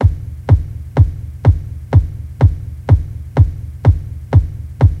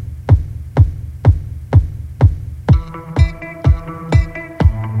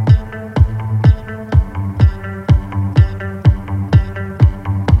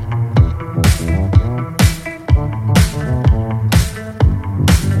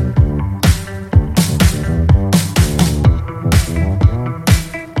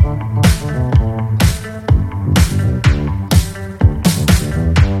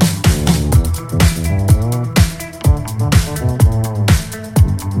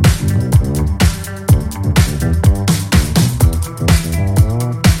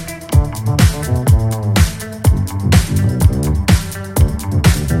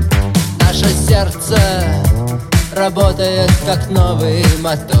Наше сердце работает как новый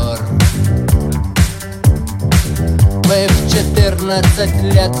мотор. Мы в 14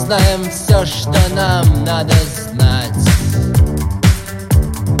 лет знаем все, что нам надо знать.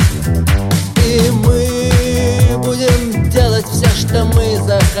 И мы будем делать все, что мы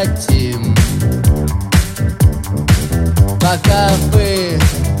захотим, пока вы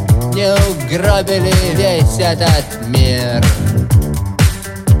не угробили весь этот мир.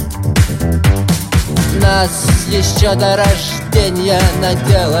 Нас еще до рождения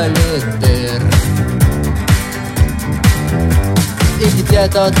наделали дыр. И где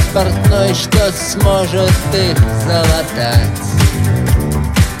тот портной, что сможет их залатать?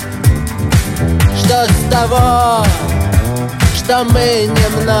 Что с того, что мы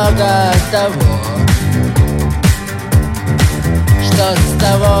немного того? Что с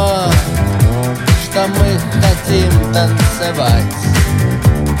того, что мы хотим танцевать?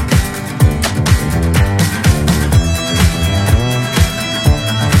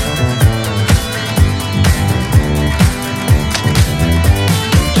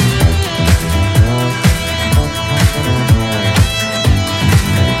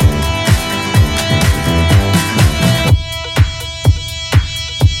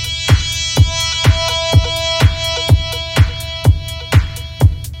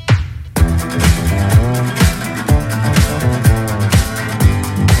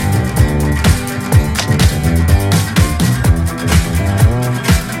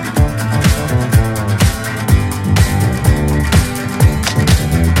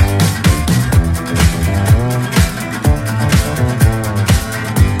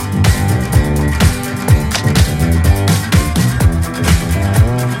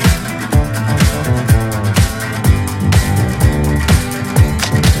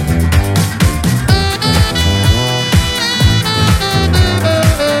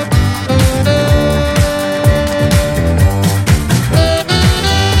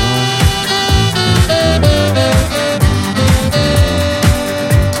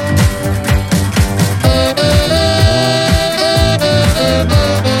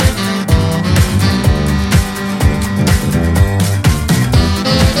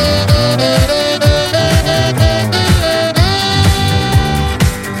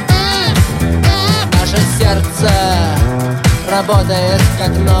 Работает как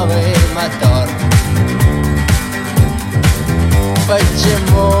новый мотор.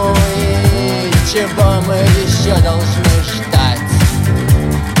 Почему и чего мы еще должны ждать?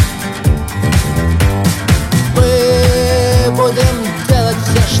 Мы будем делать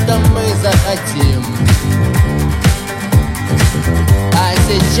все, что мы захотим. А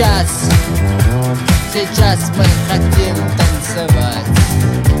сейчас мы хотим танцевать.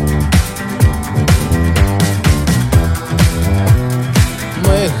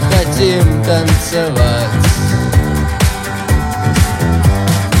 Мы хотим танцевать.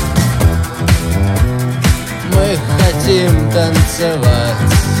 Мы хотим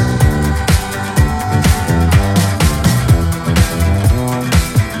танцевать.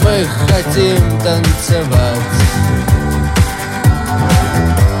 Мы хотим танцевать.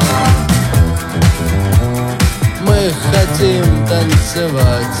 Мы хотим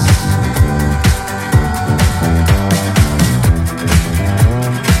танцевать.